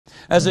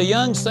As a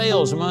young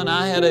salesman,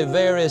 I had a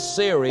very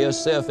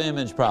serious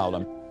self-image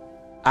problem.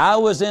 I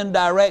was in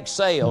direct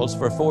sales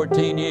for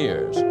 14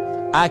 years.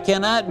 I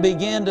cannot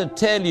begin to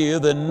tell you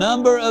the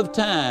number of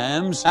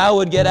times I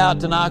would get out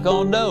to knock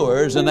on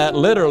doors, and that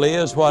literally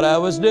is what I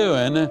was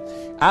doing.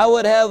 I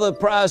would have a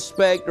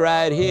prospect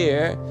right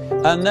here,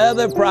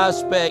 another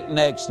prospect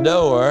next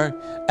door,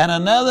 and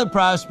another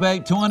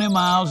prospect 20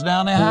 miles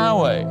down the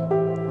highway.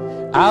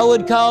 I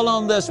would call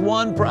on this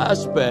one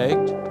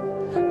prospect,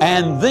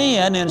 and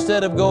then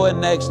instead of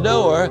going next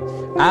door,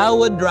 I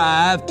would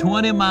drive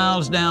 20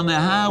 miles down the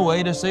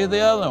highway to see the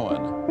other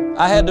one.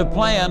 I had to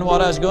plan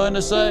what I was going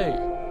to say.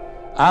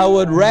 I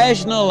would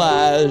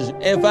rationalize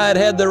if I'd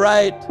had the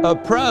right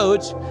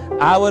approach,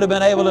 I would have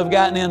been able to have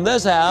gotten in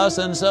this house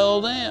and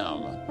sold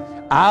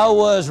them. I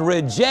was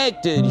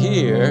rejected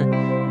here,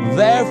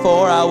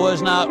 therefore I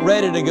was not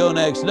ready to go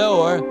next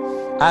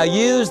door. I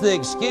used the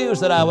excuse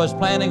that I was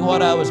planning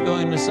what I was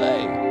going to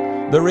say.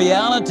 The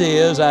reality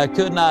is I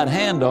could not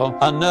handle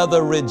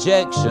another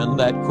rejection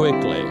that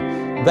quickly.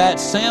 That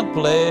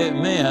simply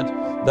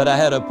meant that I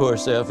had a poor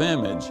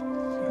self-image.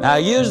 Now, I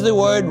use the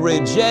word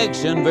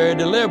rejection very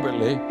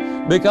deliberately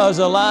because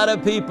a lot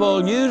of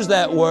people use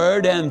that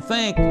word and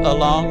think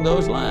along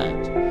those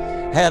lines.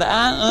 Had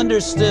I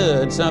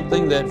understood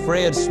something that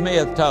Fred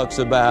Smith talks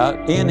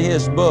about in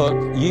his book,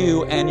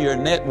 You and Your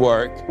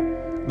Network,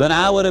 then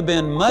I would have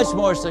been much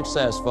more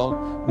successful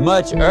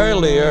much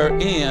earlier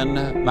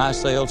in my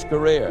sales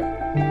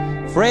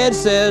career. Fred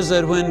says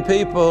that when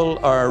people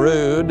are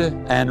rude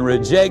and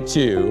reject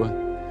you,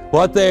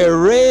 what they're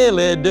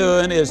really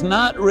doing is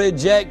not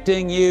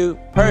rejecting you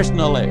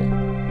personally.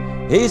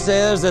 He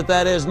says that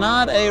that is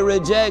not a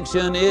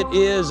rejection, it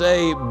is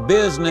a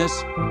business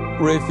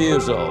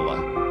refusal.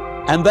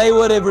 And they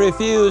would have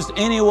refused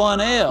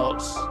anyone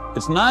else.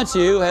 It's not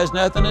you, has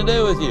nothing to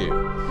do with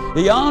you.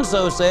 He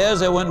also says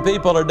that when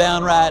people are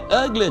downright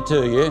ugly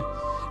to you,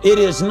 it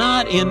is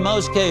not in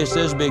most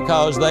cases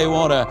because they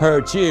want to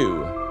hurt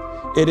you.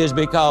 It is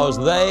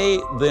because they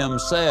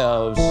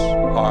themselves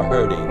are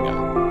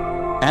hurting.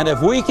 And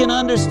if we can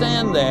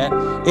understand that,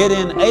 it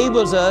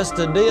enables us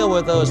to deal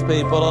with those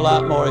people a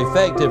lot more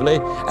effectively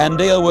and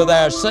deal with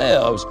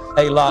ourselves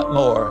a lot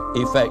more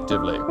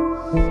effectively.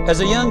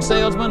 As a young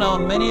salesman,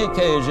 on many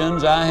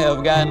occasions, I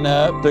have gotten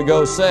up to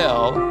go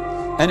sell,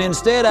 and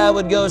instead I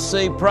would go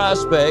see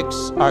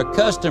prospects or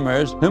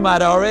customers whom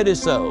I'd already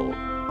sold.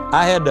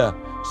 I had to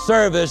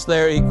service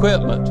their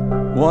equipment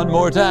one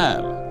more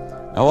time.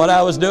 Now, what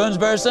I was doing is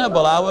very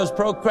simple. I was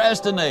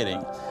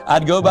procrastinating.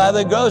 I'd go by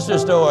the grocery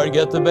store and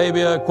get the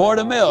baby a quart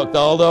of milk,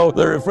 although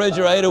the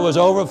refrigerator was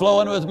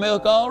overflowing with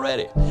milk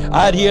already.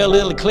 I'd hear a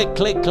little click,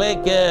 click, click,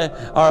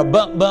 or a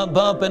bump, bump,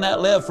 bump in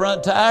that left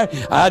front tire.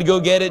 I'd go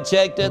get it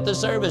checked at the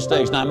service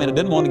station. I mean, I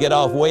didn't want to get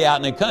off way out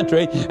in the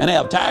country and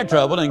have tire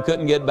trouble and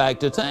couldn't get back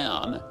to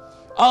town.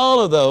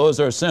 All of those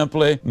are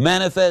simply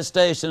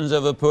manifestations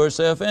of a poor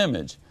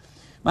self-image.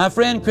 My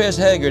friend Chris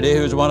Hegarty,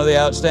 who's one of the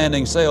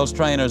outstanding sales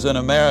trainers in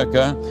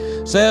America,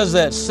 says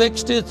that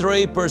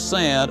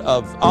 63%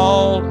 of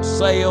all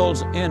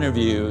sales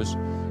interviews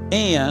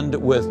end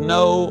with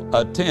no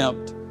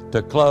attempt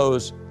to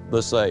close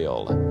the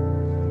sale.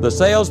 The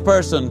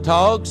salesperson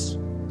talks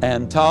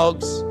and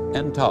talks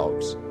and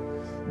talks.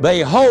 They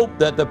hope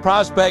that the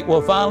prospect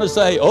will finally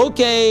say,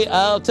 "Okay,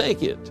 I'll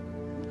take it."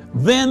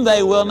 Then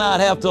they will not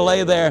have to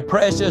lay their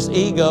precious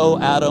ego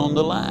out on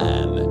the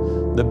line.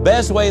 The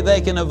best way they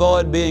can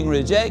avoid being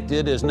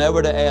rejected is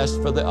never to ask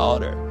for the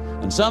order.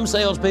 And some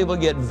salespeople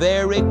get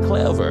very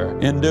clever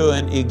in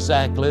doing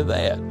exactly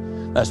that.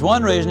 That's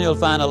one reason you'll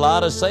find a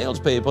lot of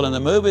salespeople in the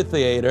movie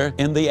theater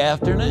in the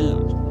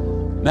afternoons.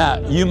 Now,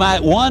 you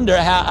might wonder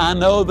how I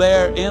know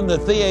they're in the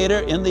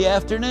theater in the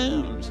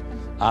afternoons.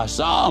 I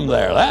saw them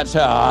there. That's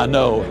how I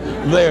know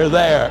they're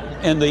there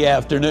in the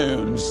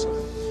afternoons.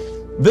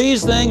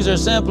 These things are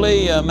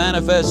simply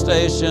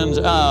manifestations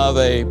of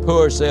a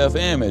poor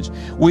self-image.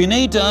 We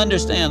need to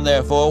understand,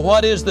 therefore,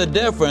 what is the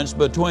difference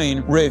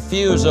between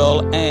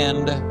refusal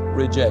and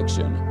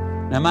rejection.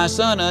 Now, my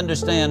son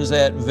understands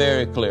that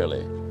very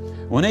clearly.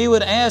 When he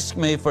would ask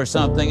me for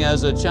something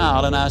as a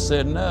child and I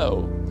said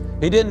no,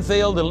 he didn't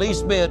feel the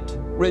least bit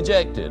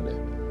rejected.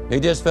 He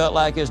just felt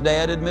like his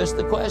dad had missed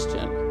the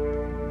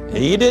question.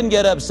 He didn't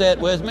get upset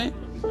with me.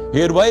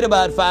 He'd wait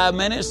about 5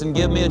 minutes and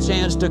give me a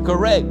chance to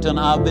correct an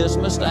obvious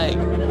mistake.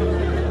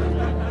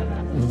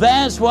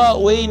 That's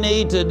what we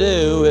need to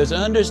do, is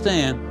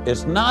understand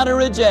it's not a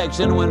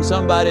rejection when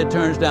somebody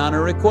turns down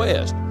a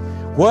request.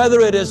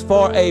 Whether it is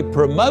for a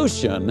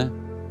promotion,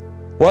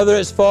 whether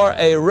it's for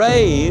a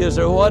raise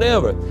or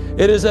whatever,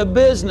 it is a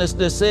business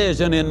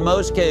decision in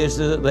most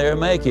cases that they're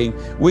making.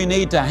 We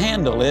need to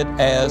handle it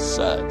as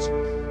such.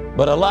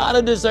 But a lot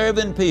of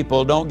deserving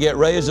people don't get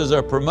raises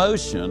or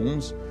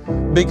promotions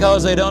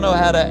because they don't know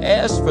how to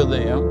ask for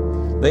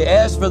them. They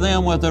ask for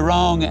them with the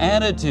wrong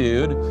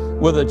attitude,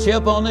 with a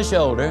chip on the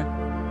shoulder,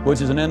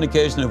 which is an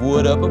indication of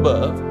wood up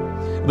above.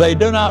 They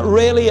do not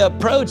really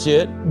approach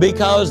it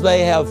because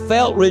they have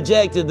felt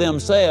rejected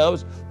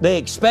themselves. They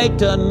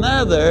expect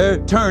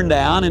another turn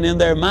down, and in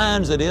their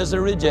minds it is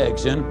a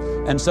rejection.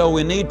 And so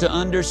we need to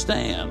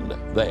understand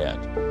that.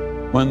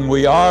 When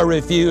we are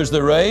refused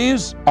the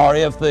raise, or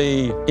if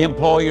the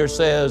employer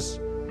says,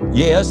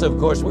 yes, of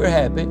course we're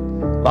happy.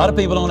 A lot of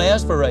people don't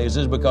ask for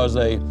raises because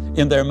they,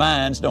 in their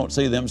minds, don't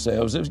see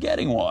themselves as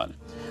getting one.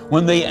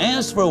 When they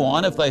ask for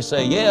one, if they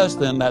say yes,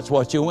 then that's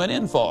what you went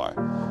in for.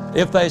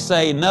 If they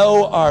say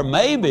no or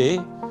maybe,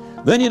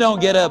 then you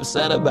don't get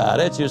upset about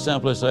it. You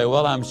simply say,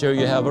 well, I'm sure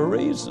you have a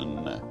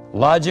reason,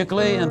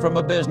 logically and from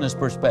a business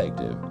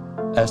perspective,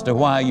 as to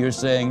why you're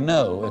saying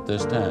no at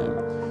this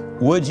time.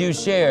 Would you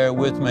share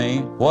with me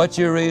what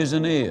your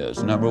reason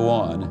is, number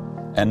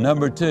one? And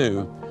number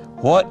two,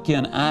 what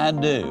can I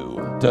do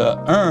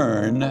to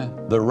earn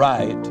the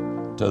right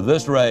to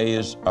this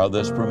raise or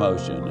this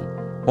promotion?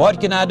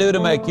 What can I do to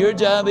make your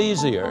job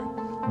easier,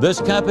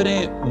 this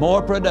company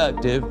more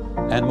productive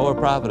and more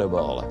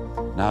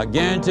profitable? Now, I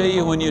guarantee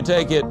you, when you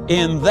take it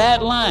in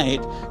that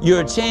light,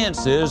 your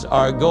chances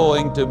are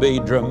going to be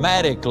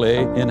dramatically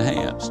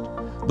enhanced.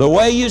 The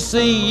way you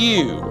see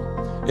you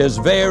is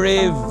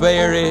very,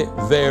 very,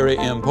 very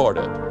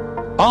important.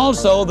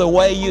 Also, the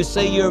way you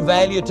see your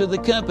value to the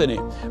company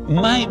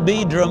might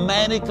be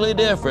dramatically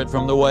different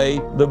from the way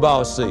the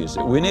boss sees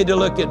it. We need to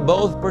look at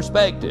both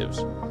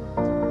perspectives.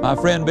 My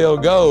friend Bill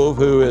Gove,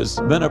 who has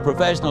been a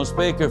professional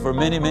speaker for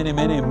many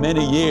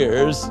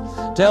years,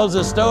 tells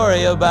a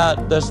story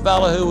about this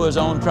fellow who was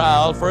on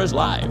trial for his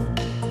life.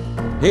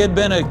 He had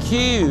been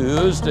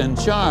accused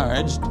and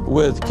charged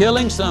with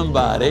killing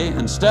somebody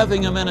and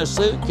stuffing him in a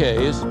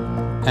suitcase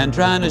and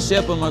trying to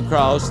ship him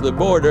across the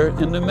border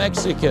into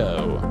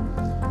Mexico.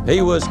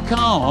 He was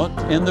caught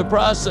in the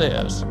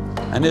process,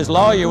 and his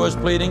lawyer was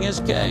pleading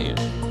his case.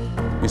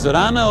 He said,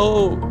 I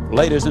know,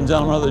 ladies and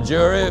gentlemen of the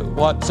jury,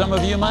 what some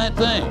of you might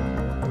think.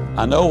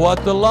 I know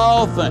what the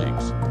law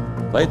thinks.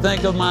 They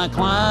think of my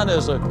client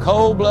as a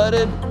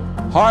cold-blooded,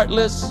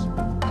 heartless,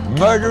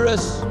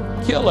 murderous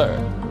killer.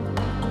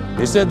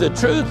 He said the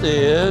truth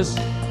is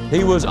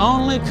he was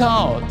only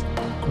caught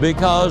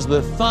because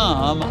the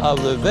thumb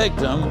of the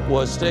victim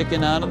was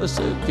sticking out of the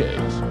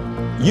suitcase.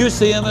 You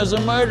see him as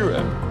a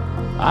murderer.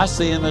 I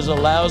see him as a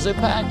lousy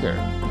packer.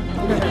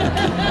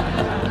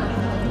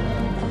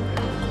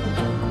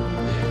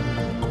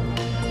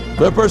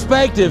 The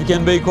perspective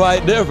can be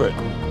quite different.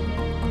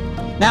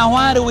 Now,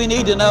 why do we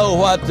need to know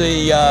what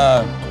the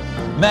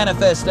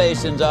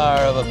manifestations are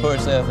of a poor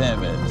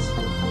self-image?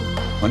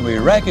 When we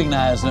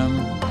recognize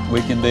them,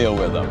 we can deal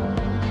with them.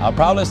 I'll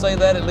probably say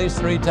that at least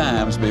 3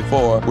 times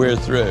before we're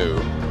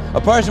through.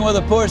 A person with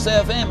a poor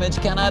self-image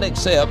cannot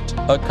accept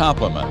a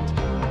compliment.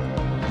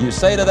 You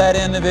say to that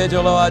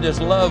individual, oh, I just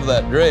love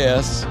that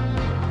dress,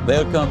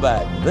 they'll come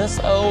back, this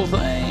old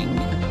thing?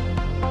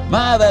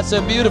 My, that's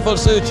a beautiful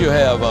suit you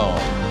have on.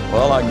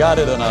 Well, I got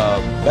it in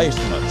a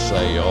basement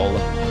sale.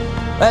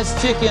 That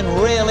chicken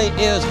really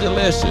is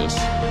delicious.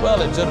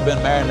 Well, it should have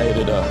been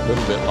marinated a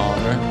little bit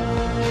longer.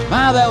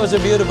 My, that was a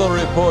beautiful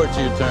report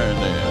you turned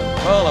in.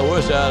 Well, I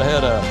wish I'd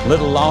had a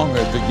little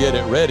longer to get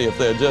it ready. If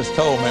they'd just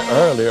told me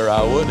earlier,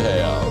 I would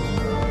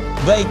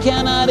have. They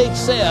cannot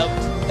accept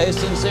a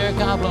sincere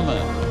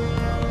compliment.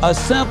 A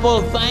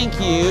simple thank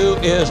you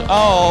is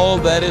all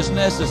that is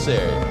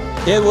necessary.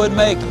 It would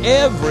make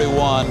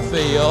everyone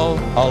feel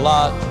a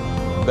lot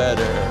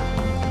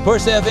better. Poor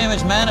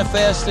self-image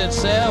manifests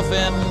itself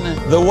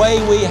in the way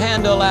we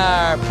handle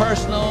our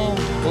personal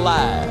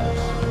lives.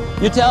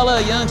 You tell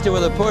a youngster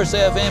with a poor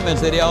self-image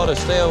that he ought to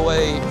stay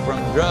away from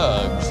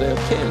drugs, they'll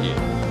kill you.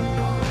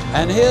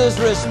 And his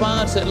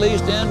response, at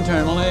least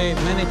internally,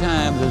 many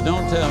times is,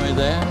 don't tell me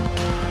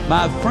that.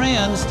 My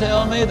friends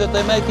tell me that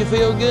they make you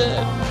feel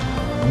good,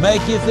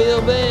 make you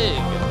feel big.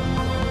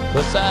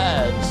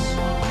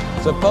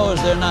 Besides,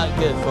 suppose they're not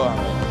good for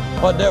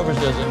me. What difference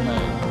does it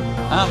make?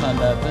 I'm a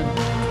nothing.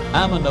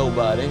 I'm a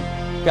nobody.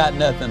 Got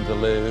nothing to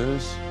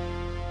lose.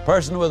 A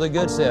person with a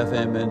good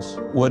self-image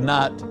would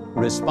not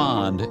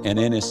respond in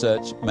any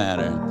such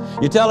manner.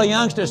 You tell a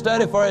youngster to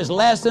study for his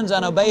lessons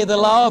and obey the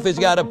law if he's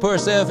got a poor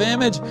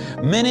self-image.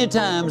 Many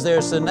times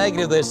they're so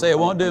negative they say it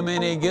won't do me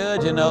any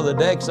good. You know, the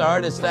deck's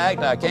already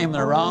stacked. I came on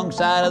the wrong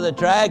side of the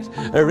tracks.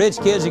 The rich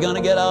kids are going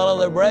to get all of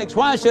their breaks.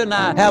 Why shouldn't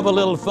I have a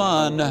little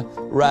fun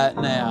right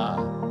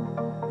now?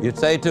 You'd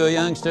say to a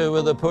youngster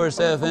with a poor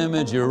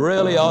self-image, you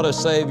really ought to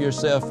save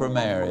yourself for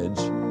marriage.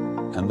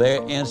 And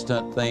their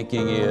instant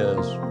thinking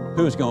is,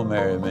 who's going to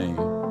marry me?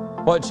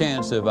 What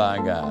chance have I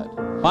got?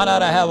 Why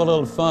not I have a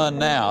little fun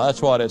now?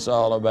 That's what it's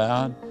all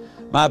about.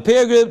 My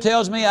peer group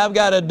tells me I've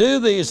got to do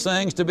these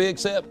things to be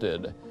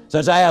accepted.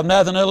 Since I have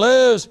nothing to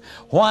lose,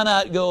 why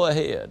not go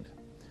ahead?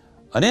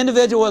 An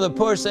individual with a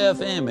poor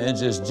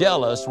self-image is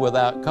jealous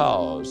without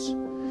cause.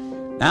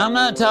 Now, I'm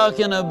not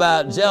talking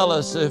about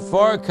jealousy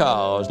for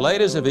cause.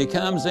 Ladies, if he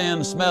comes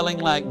in smelling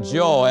like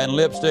joy and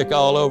lipstick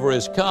all over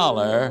his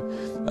collar,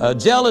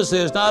 Jealousy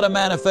is not a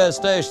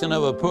manifestation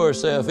of a poor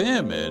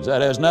self-image.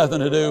 That has nothing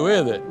to do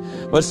with it.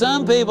 But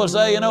some people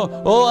say,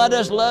 oh, I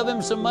just love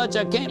him so much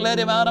I can't let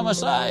him out of my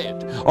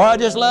sight. Or I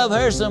just love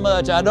her so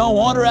much I don't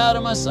want her out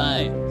of my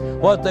sight.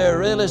 What they're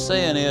really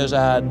saying is,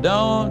 I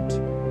don't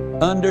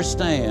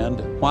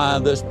understand why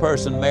this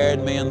person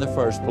married me in the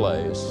first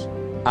place.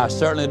 I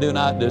certainly do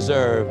not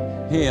deserve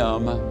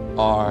him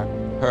or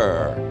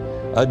her.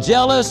 A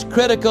jealous,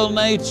 critical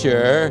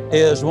nature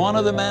is one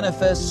of the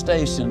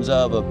manifestations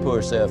of a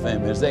poor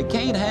self-image. They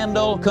can't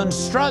handle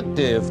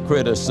constructive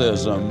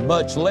criticism,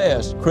 much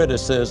less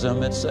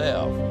criticism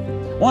itself.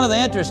 One of the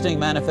interesting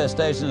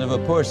manifestations of a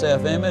poor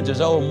self-image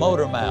is old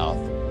motor mouth.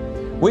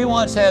 We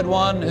once had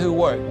one who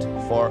worked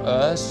for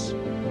us.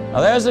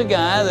 Now there's a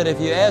guy that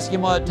if you ask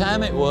him what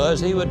time it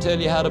was, he would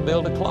tell you how to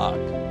build a clock.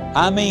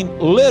 I mean,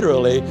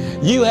 literally,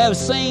 you have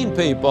seen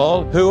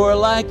people who are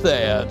like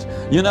that.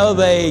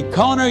 They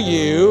corner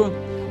you,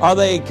 or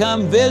they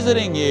come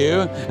visiting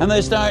you, and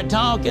they start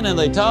talking, and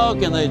they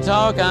talk, and they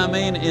talk. I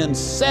mean,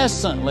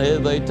 incessantly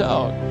they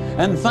talk.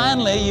 And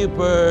finally, you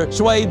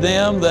persuade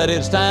them that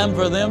it's time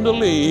for them to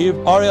leave,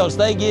 or else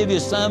they give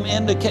you some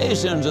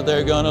indications that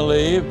they're going to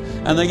leave.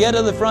 And they get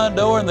to the front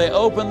door, and they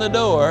open the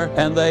door,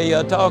 and they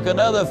talk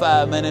another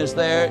 5 minutes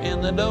there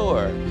in the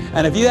door.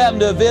 And if you happen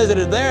to have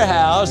visited their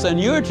house and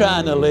you're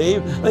trying to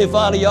leave, they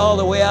follow you all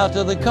the way out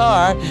to the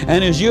car,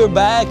 and as you're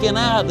backing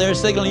out, they're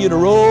signaling you to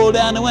roll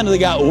down the window. They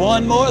got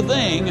one more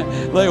thing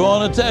they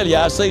want to tell you.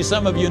 I see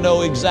some of you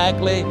know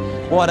exactly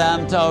what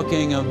I'm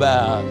talking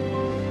about.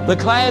 The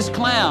class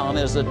clown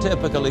is a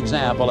typical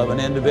example of an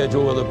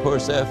individual with a poor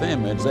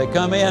self-image. They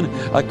come in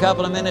a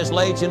couple of minutes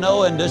late,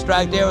 and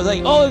distract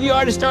everything. Oh, have you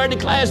already started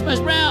the class, Miss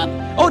Brown?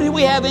 Oh, did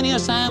we have any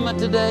assignment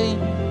today?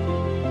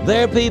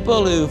 They're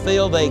people who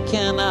feel they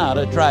cannot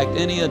attract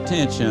any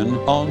attention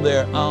on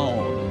their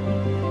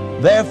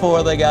own.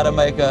 Therefore, they got to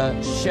make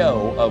a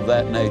show of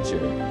that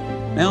nature.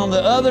 Now, on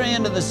the other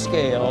end of the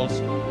scales,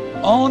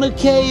 on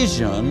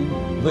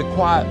occasion, the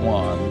quiet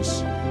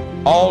ones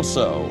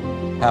also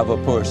have a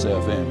poor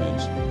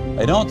self-image.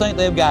 They don't think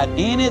they've got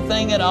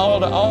anything at all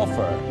to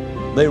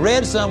offer. They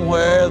read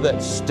somewhere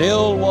that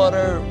still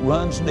water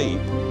runs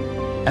deep,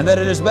 and that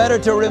it is better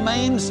to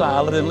remain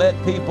silent and let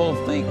people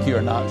think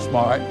you're not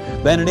smart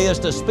than it is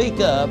to speak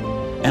up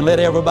and let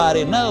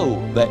everybody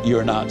know that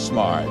you're not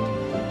smart.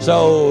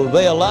 So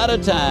they, a lot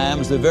of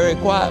times, the very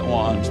quiet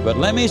ones, but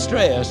let me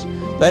stress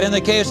that in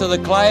the case of the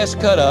class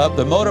cut up,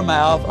 the motor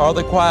mouth, or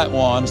the quiet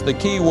ones, the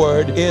key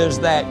word is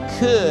that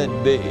could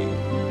be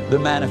the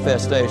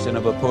manifestation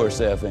of a poor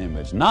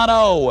self-image. Not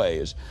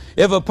always.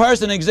 If a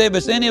person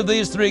exhibits any of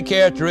these three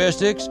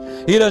characteristics,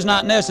 he does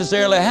not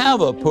necessarily have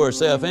a poor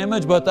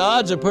self-image, but the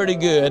odds are pretty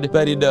good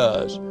that he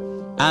does.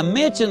 I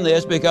mention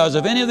this because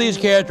if any of these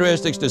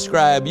characteristics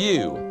describe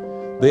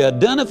you, the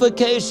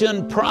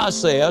identification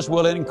process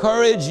will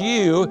encourage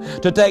you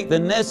to take the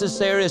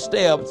necessary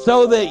steps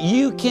so that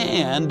you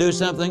can do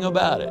something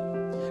about it.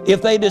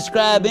 If they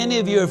describe any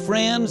of your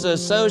friends,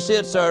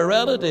 associates, or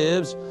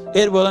relatives,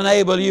 it will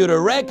enable you to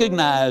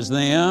recognize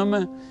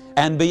them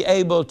and be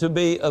able to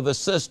be of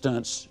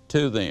assistance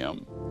to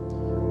them.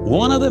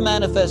 One of the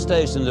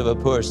manifestations of a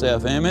poor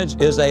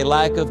self-image is a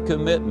lack of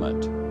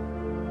commitment.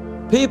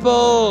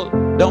 People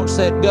don't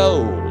set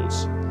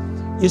goals.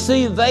 You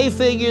see, they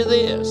figure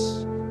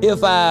this: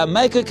 if I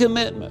make a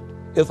commitment,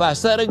 if I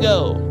set a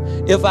goal,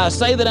 if I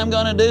say that I'm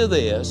going to do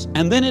this,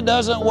 and then it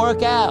doesn't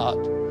work out,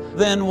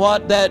 then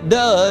what that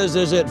does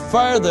is it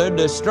further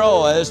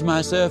destroys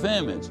my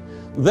self-image.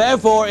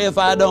 Therefore, if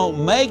I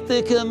don't make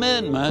the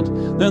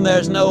commitment, then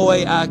there's no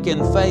way I can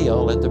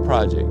fail at the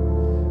project.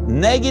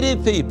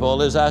 Negative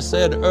people, as I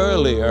said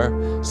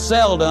earlier,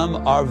 seldom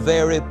are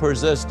very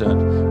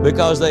persistent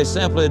because they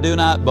simply do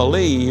not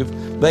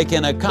believe they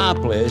can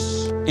accomplish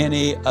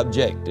any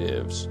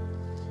objectives.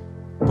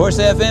 Poor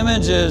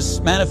self-image is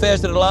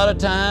manifested a lot of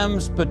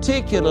times,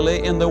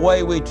 particularly in the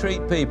way we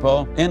treat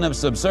people in a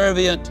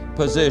subservient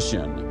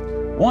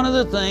position. One of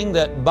the things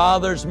that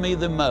bothers me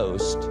the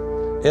most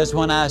is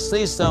when I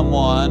see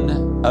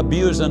someone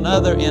abuse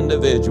another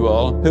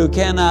individual who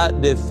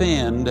cannot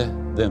defend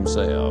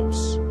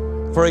themselves.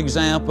 For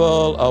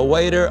example, a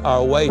waiter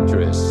or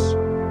waitress,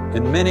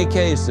 in many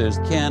cases,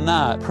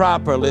 cannot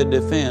properly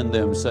defend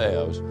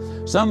themselves.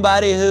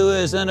 Somebody who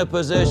is in a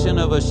position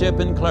of a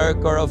shipping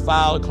clerk or a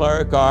file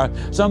clerk, or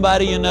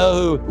somebody you know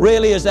who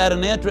really is at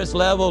an interest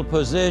level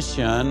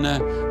position,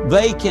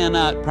 they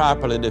cannot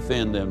properly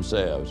defend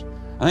themselves.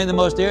 I think the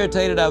most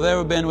irritated I've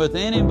ever been with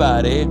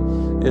anybody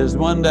is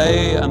one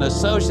day an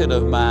associate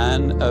of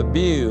mine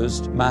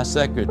abused my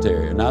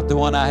secretary. Not the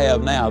one I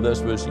have now,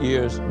 this was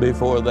years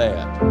before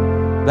that.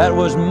 That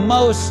was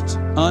most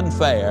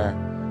unfair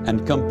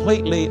and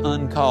completely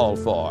uncalled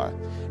for.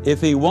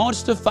 If he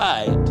wants to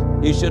fight,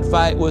 he should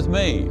fight with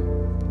me.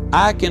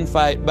 I can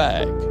fight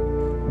back,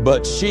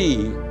 but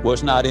she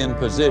was not in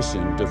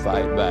position to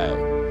fight back.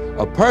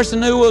 A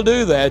person who will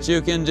do that,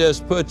 you can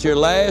just put your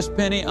last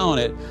penny on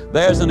it.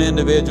 There's an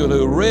individual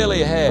who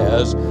really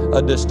has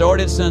a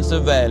distorted sense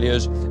of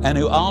values and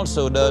who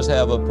also does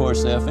have a poor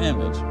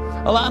self-image.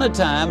 A lot of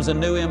times a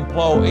new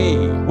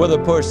employee with a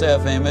poor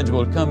self-image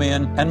will come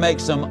in and make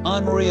some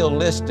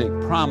unrealistic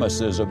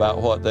promises about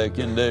what they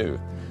can do.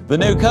 The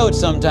new coach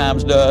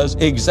sometimes does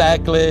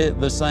exactly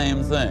the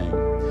same thing.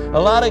 A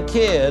lot of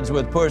kids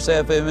with poor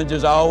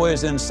self-images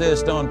always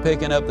insist on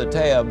picking up the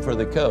tab for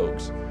the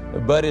Cokes. The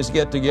buddies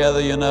get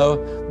together, you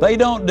know. They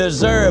don't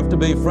deserve to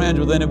be friends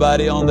with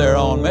anybody on their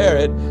own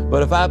merit,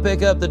 but if I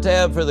pick up the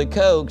tab for the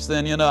Cokes,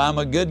 then, you know, I'm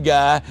a good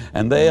guy,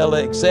 and they'll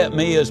accept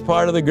me as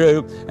part of the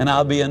group, and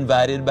I'll be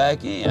invited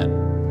back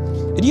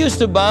in. It used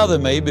to bother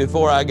me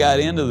before I got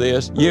into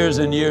this years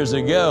and years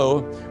ago.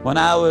 When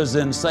I was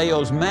in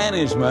sales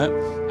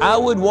management, I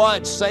would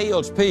watch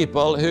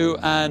salespeople who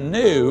I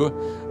knew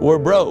were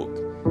broke.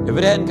 If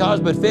it hadn't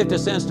cost but 50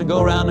 cents to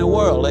go around the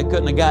world, they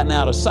couldn't have gotten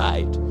out of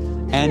sight.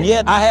 And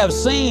yet I have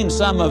seen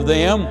some of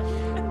them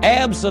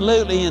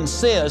absolutely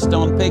insist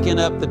on picking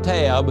up the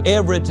tab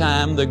every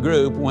time the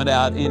group went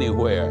out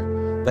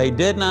anywhere. They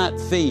did not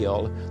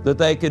feel that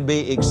they could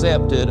be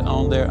accepted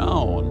on their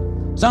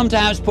own.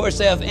 Sometimes poor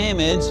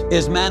self-image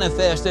is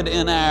manifested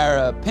in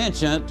our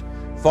penchant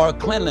for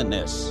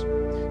cleanliness.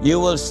 You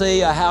will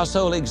see a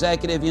household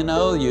executive, you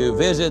know, you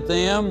visit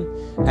them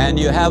and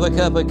you have a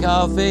cup of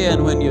coffee,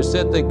 and when you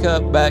sit the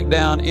cup back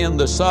down in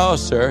the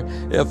saucer,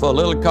 if a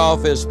little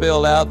coffee is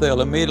spilled out,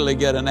 they'll immediately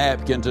get a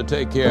napkin to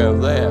take care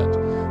of that.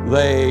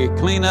 They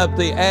clean up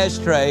the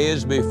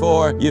ashtrays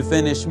before you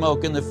finish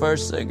smoking the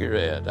first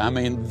cigarette. I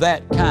mean,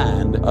 that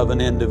kind of an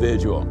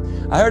individual.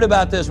 I heard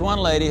about this one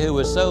lady who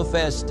was so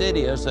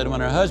fastidious that when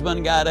her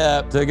husband got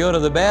up to go to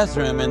the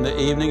bathroom in the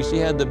evening, she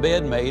had the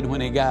bed made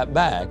when he got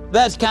back.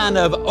 That's kind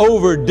of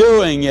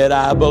overdoing it,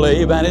 I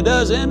believe, and it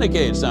does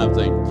indicate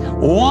something.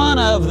 One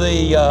of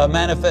the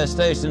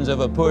manifestations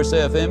of a poor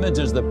self-image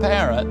is the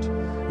parent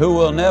who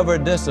will never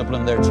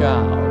discipline their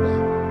child.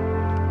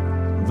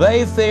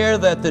 They fear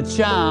that the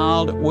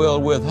child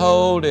will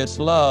withhold its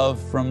love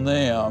from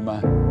them,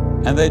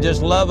 and they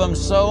just love them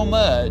so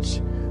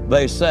much,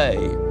 they say,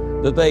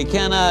 that they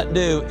cannot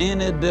do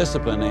any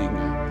disciplining.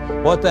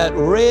 What that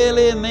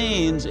really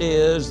means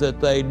is that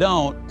they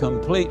don't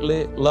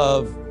completely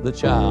love the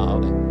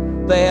child.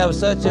 They have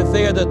such a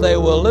fear that they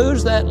will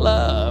lose that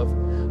love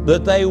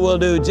that they will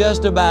do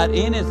just about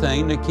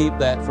anything to keep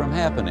that from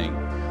happening.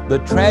 The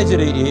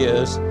tragedy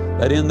is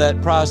that in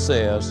that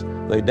process,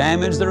 they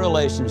damage the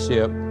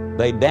relationship,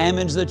 they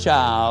damage the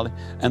child,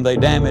 and they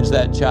damage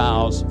that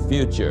child's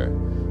future.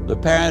 The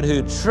parent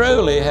who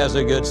truly has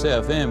a good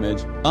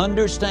self-image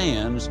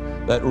understands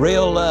that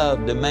real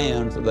love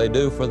demands that they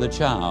do for the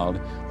child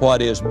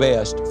what is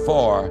best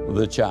for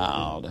the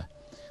child.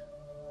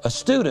 A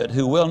student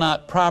who will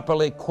not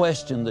properly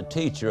question the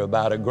teacher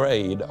about a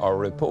grade or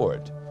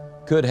report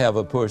could have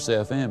a poor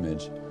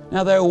self-image.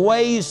 Now, there are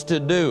ways to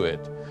do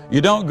it.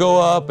 You don't go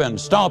up and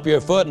stomp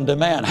your foot and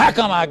demand, "How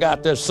come I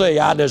got this C?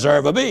 I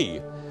deserve a B."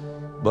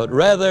 But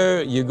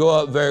rather, you go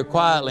up very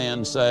quietly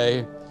and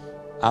say,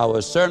 "I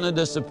was certainly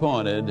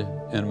disappointed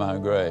in my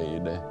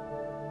grade.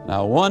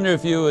 Now, I wonder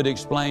if you would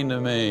explain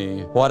to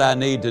me what I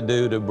need to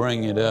do to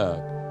bring it up,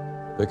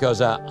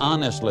 because I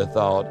honestly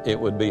thought it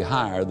would be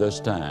higher this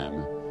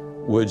time.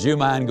 Would you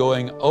mind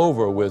going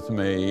over with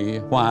me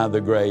why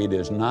the grade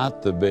is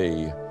not the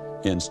B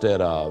instead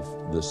of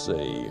the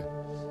C?"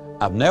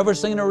 I've never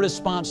seen a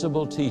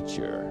responsible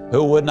teacher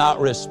who would not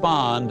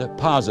respond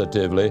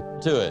positively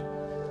to it.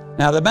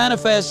 Now, the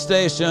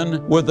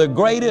manifestation with the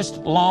greatest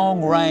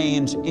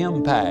long-range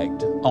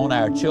impact on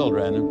our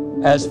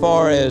children, as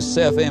far as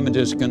self-image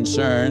is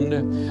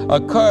concerned,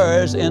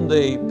 occurs in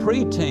the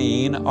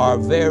preteen or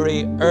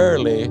very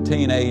early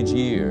teenage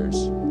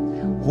years.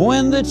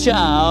 When the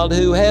child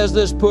who has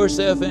this poor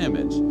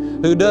self-image,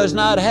 who does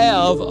not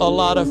have a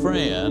lot of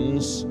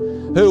friends,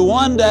 who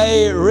one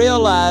day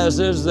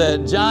realizes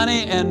that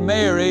Johnny and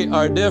Mary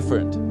are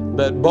different,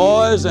 that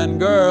boys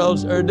and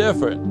girls are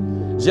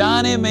different.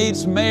 Johnny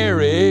meets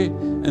Mary,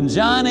 and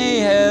Johnny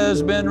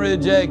has been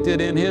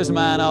rejected in his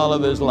mind all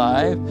of his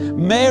life.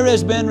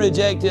 Mary's been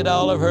rejected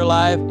all of her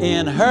life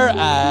in her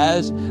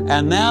eyes,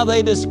 and now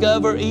they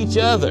discover each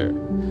other.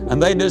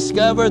 And they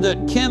discover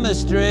that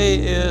chemistry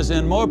is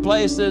in more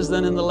places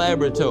than in the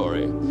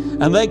laboratory.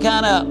 And they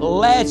kind of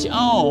latch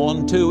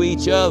on to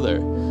each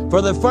other.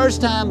 For the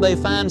first time, they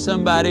find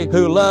somebody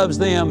who loves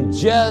them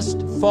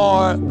just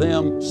for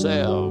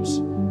themselves.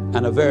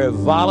 And a very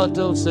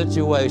volatile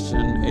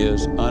situation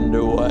is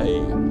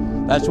underway.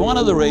 That's one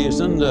of the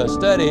reasons a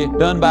study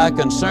done by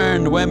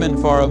Concerned Women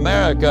for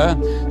America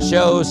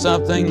shows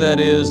something that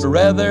is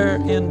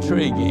rather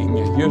intriguing.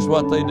 Here's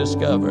what they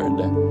discovered.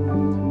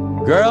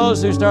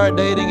 Girls who start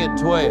dating at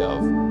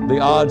 12, the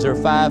odds are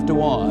 5 to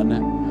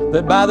 1,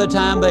 that by the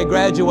time they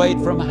graduate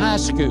from high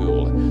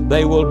school,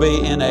 they will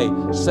be in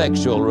a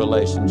sexual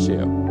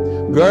relationship.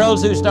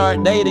 Girls who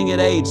start dating at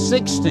age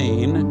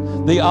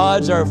 16, the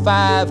odds are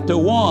 5 to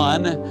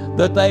 1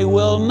 that they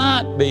will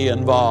not be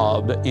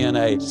involved in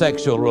a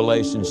sexual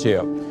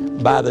relationship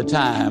by the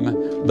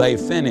time they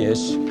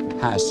finish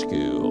high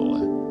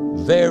school.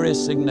 Very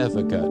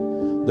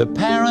significant. The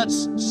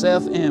parent's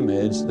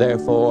self-image,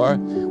 therefore,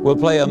 will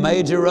play a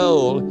major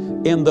role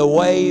in the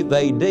way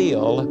they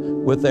deal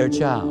with their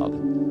child.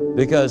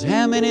 Because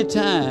how many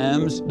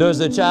times does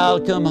the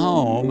child come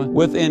home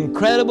with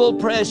incredible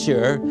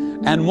pressure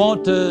and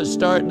want to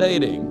start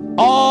dating?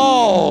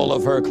 All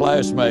of her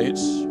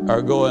classmates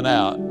are going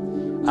out.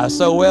 I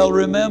so well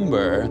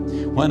remember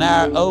when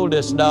our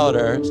oldest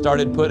daughter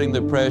started putting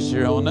the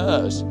pressure on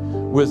us.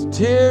 With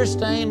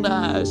tear-stained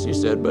eyes, she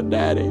said, "But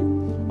Daddy,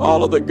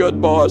 all of the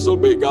good boys will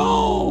be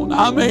gone."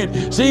 I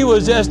mean, she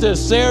was just as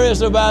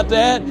serious about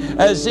that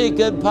as she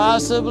could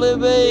possibly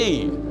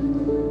be.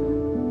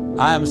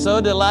 I am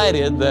so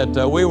delighted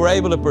that we were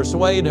able to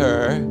persuade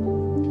her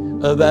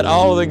that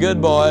all of the good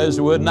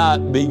boys would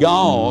not be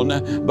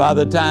gone by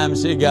the time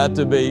she got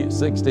to be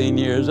 16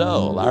 years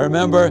old. I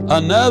remember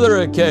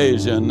another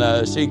occasion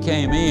she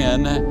came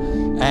in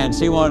and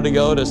she wanted to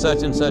go to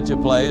such and such a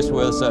place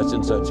with such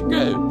and such a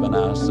group. And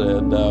I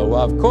said, well,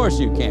 of course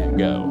you can't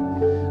go.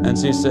 And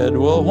she said,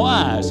 well,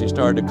 why? She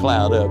started to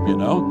cloud up, you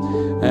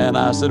know. And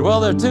I said, well,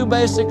 there are two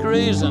basic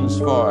reasons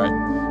for it.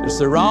 It's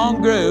the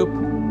wrong group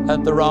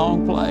at the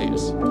wrong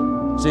place.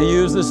 She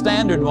used the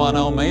standard one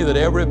on me that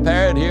every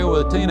parent here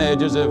with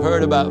teenagers have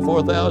heard about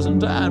 4,000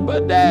 times.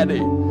 "But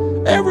Daddy,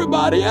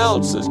 everybody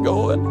else is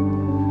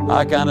going."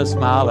 I kind of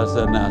smiled. I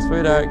said, "Now,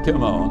 sweetheart,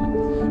 come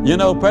on. You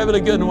know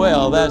perfectly good and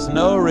well that's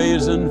no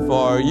reason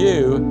for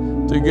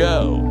you to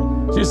go."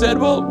 She said,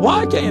 "Well,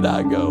 why can't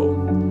I go?"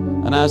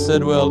 And I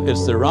said, "Well,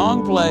 it's the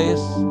wrong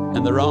place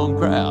and the wrong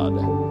crowd.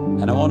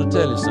 And I want to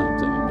tell you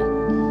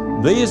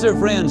something. These are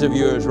friends of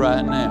yours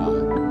right now.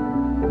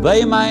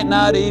 They might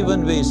not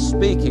even be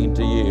speaking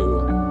to you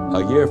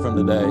a year from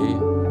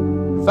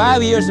today.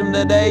 5 years from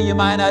today, you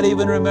might not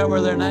even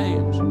remember their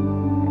names.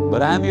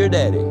 But I'm your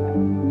daddy,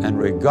 and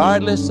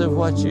regardless of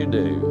what you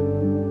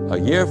do, a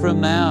year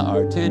from now,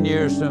 or 10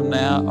 years from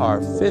now,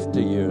 or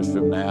 50 years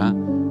from now,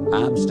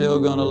 I'm still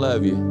going to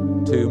love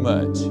you too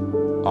much,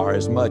 or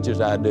as much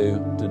as I do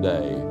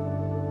today.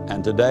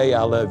 And today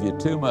I love you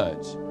too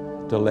much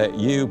to let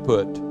you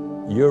put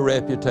your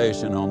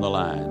reputation on the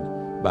line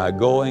by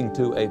going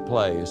to a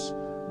place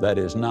that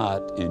is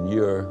not in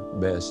your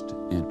best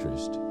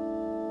interest."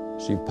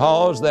 She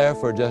paused there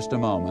for just a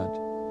moment,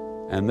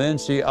 and then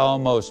she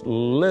almost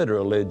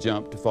literally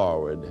jumped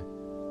forward,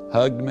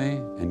 hugged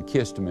me and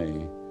kissed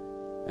me,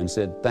 and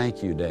said,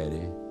 "Thank you,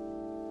 Daddy.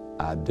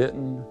 I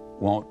didn't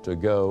want to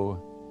go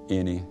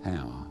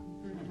anyhow."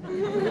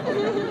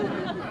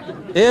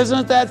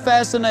 Isn't that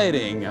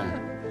fascinating?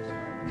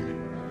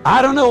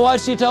 I don't know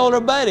what she told her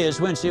buddies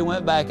when she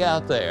went back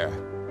out there.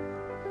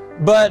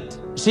 But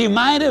she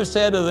might have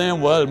said to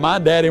them, "Well, my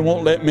daddy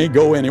won't let me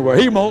go anywhere.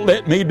 He won't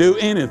let me do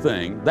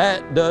anything."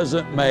 That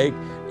doesn't make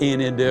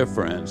any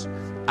difference.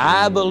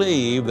 I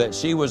believe that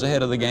she was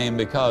ahead of the game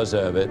because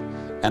of it,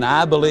 and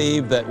I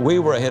believe that we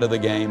were ahead of the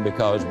game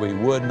because we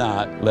would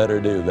not let her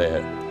do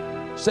that.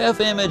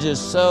 Self-image is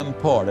so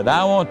important.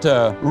 I want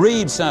to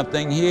read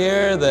something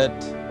here that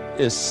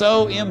is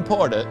so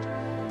important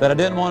that I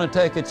didn't want to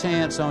take a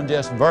chance on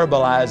just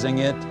verbalizing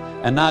it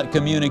and not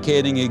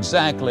communicating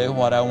exactly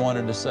what I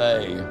wanted to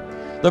say.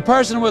 The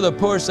person with a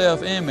poor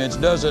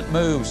self-image doesn't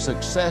move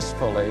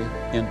successfully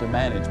into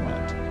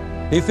management.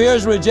 He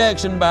fears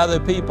rejection by the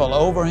people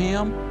over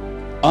him,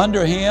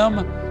 under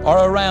him, or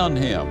around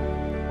him.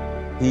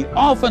 He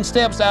often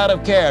steps out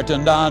of character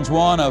and dons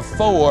one of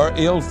 4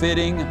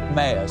 ill-fitting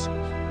masks.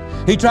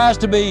 He tries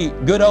to be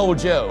good old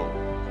Joe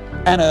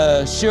and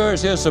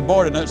assures his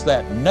subordinates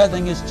that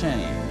nothing has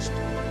changed.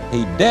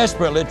 He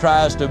desperately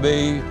tries to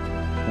be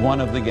one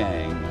of the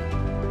gang.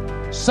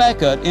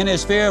 Second, in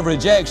his fear of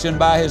rejection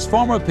by his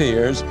former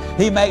peers,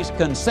 he makes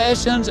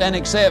concessions and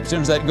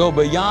exceptions that go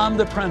beyond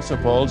the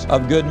principles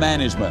of good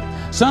management.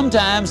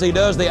 Sometimes he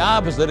does the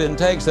opposite and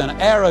takes an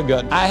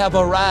arrogant, "I have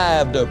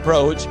arrived"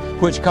 approach,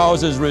 which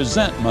causes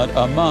resentment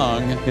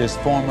among his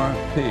former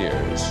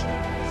peers.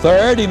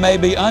 Third, he may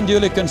be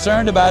unduly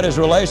concerned about his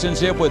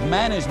relationship with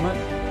management,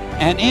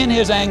 and in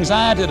his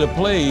anxiety to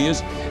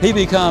please, he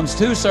becomes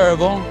too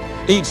servile,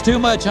 eats too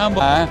much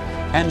humble pie,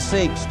 and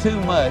seeks too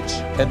much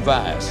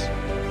advice.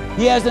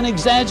 He has an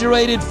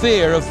exaggerated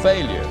fear of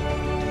failure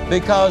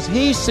because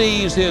he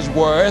sees his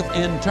worth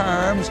in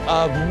terms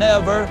of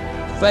never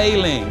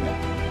failing.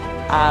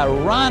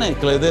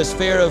 Ironically, this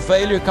fear of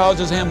failure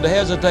causes him to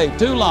hesitate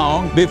too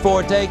long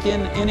before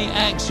taking any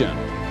action.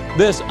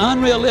 This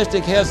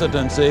unrealistic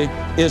hesitancy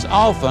is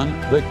often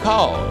the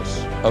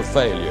cause of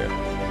failure.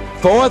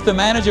 Fourth, the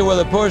manager with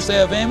a poor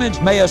self-image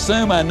may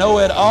assume a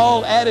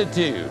know-it-all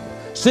attitude,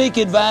 seek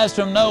advice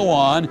from no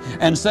one,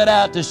 and set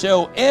out to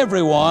show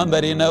everyone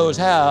that he knows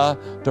how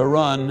to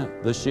run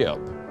the ship.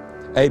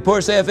 A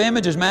poor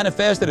self-image is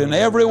manifested in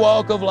every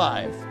walk of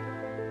life.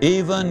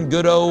 Even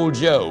good old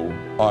Joe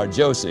or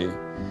Josie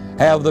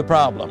have the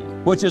problem,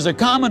 which is a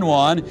common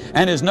one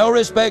and is no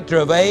respecter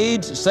of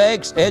age,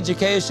 sex,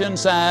 education,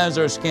 size,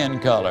 or skin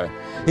color.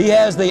 He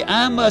has the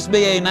 "I must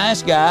be a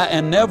nice guy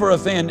and never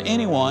offend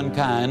anyone"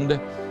 kind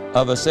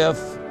of a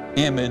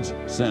self-image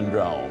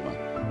syndrome.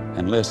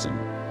 And listen,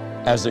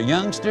 as a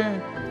youngster,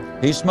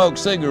 He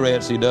smokes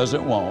cigarettes he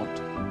doesn't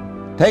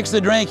want, takes the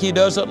drink he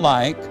doesn't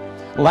like,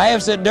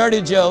 laughs at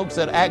dirty jokes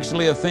that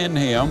actually offend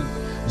him,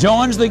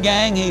 joins the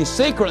gang he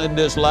secretly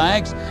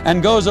dislikes,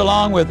 and goes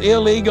along with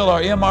illegal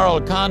or immoral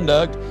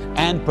conduct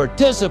and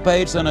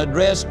participates in a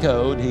dress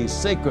code he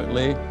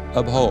secretly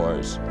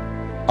abhors.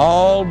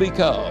 All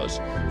because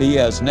he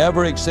has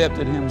never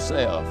accepted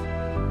himself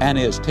and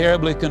is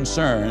terribly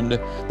concerned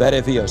that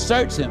if he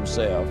asserts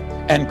himself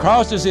and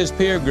crosses his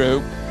peer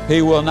group,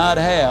 he will not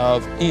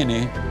have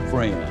any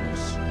friends.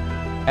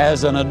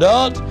 As an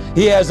adult,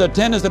 he has a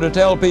tendency to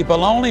tell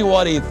people only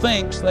what he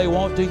thinks they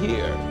want to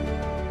hear.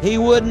 He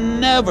would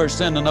never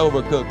send an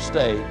overcooked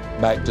steak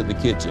back to the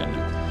kitchen.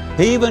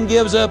 He even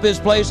gives up his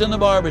place in the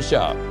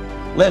barbershop,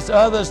 lets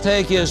others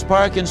take his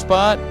parking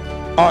spot,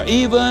 or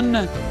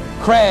even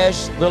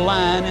crash the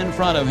line in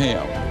front of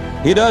him.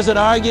 He doesn't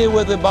argue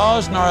with the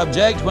boss nor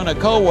object when a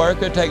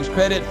coworker takes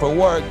credit for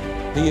work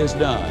he has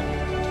done.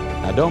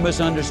 Now, don't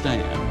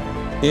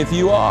misunderstand. If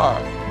you are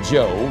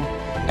Joe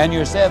and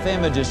your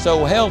self-image is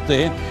so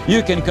healthy,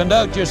 you can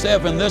conduct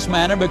yourself in this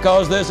manner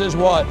because this is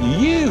what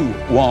you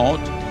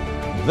want,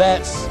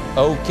 that's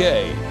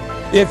okay.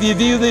 If you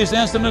view these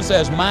incidents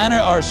as minor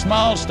or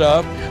small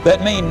stuff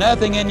that mean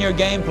nothing in your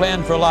game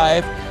plan for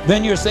life,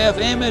 then your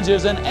self-image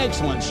is in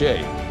excellent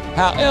shape.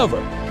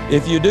 However,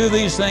 if you do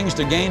these things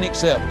to gain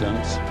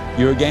acceptance,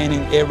 you're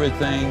gaining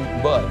everything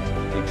but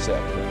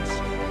acceptance.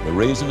 The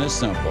reason is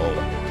simple.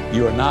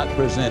 You are not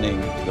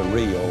presenting the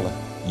real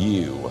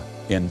you.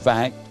 In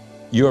fact,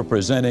 you're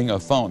presenting a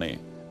phony.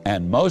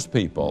 And most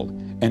people,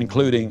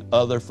 including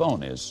other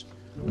phonies,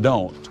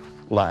 don't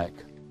like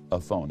a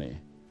phony.